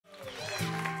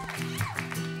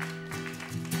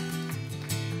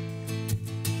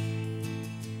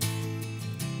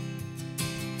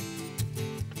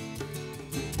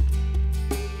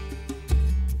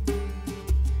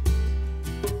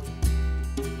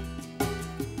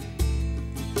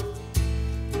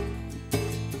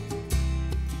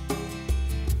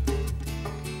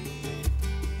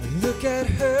look at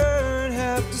her and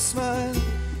have to smile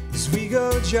as we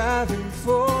go driving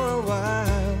for a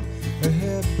while, her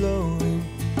hair blowing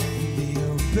in the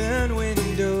open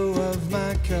window of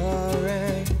my car.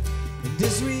 And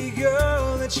as we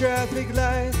go, the traffic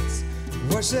lights,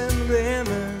 watch them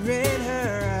glimmer in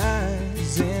her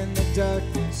eyes in the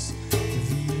darkness of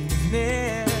the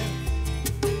evening.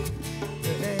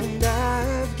 And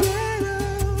I've got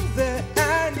all that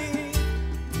I need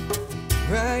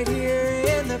right here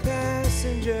in the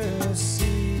passenger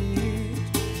seat.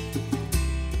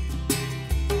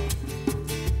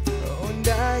 Oh, and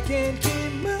I can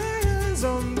keep my eyes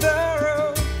on the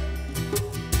road,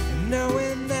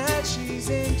 knowing that she's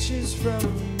inches from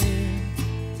me.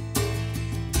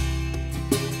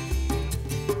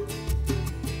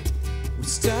 We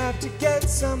stop to get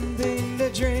something to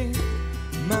drink.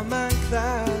 My mind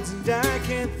clouds and I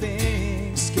can't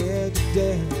think, scared to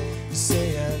death to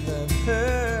say I love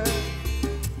her.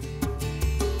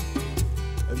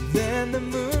 And then the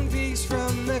moon peeks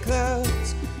from the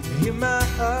clouds, I hear my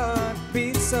heart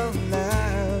beat so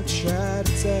loud. Try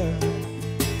to tell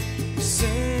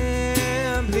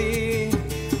simply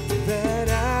that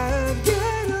I've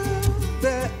got all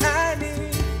that I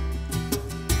need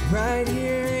right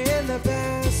here in the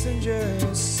passenger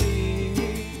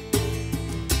seat.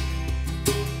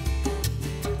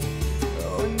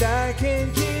 Oh, and I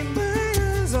can keep my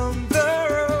eyes on the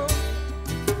road,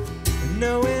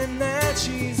 knowing that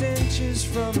she's inches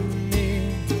from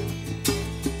me.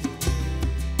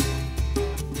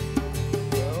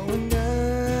 Oh, and I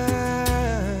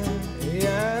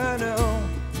know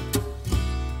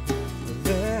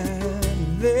that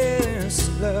this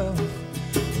love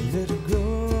will let it go.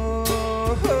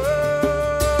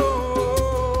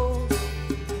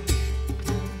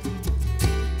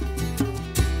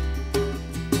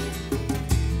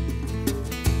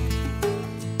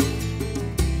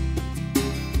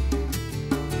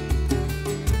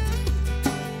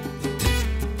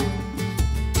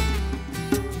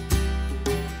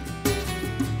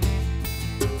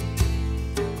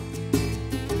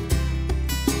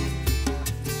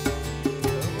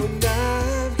 And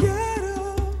I've got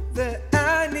all that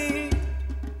I need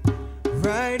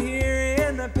right here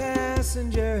in the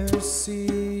passenger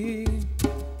seat.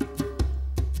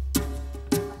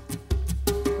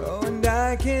 Oh, and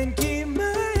I can keep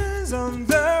my eyes on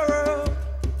the road,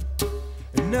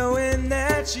 knowing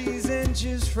that she's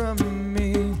inches from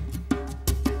me.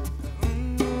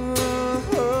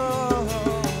 Oh,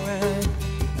 and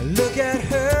I look at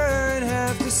her and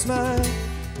have to smile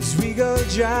as we go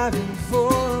driving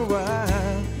for a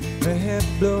while, her hair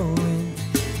blowing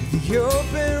through the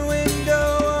open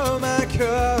window of my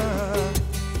car.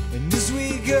 And as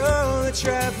we go, the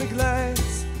traffic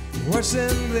lights, watch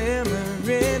them glimmer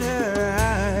in her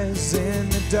eyes in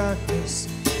the darkness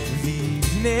of the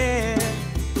evening.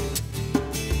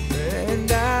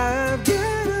 And I've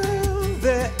got all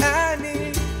that I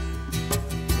need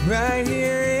right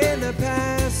here in the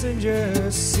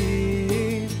passenger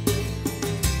seat.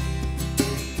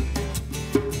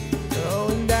 Oh,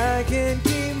 and I can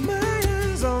keep my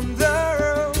eyes on the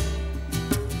road,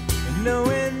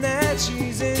 knowing that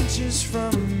she's inches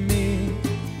from me.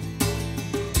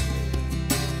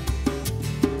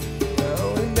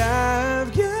 Oh, and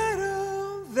I've got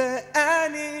all that I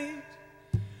need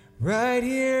right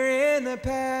here in the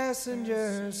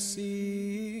passenger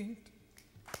seat.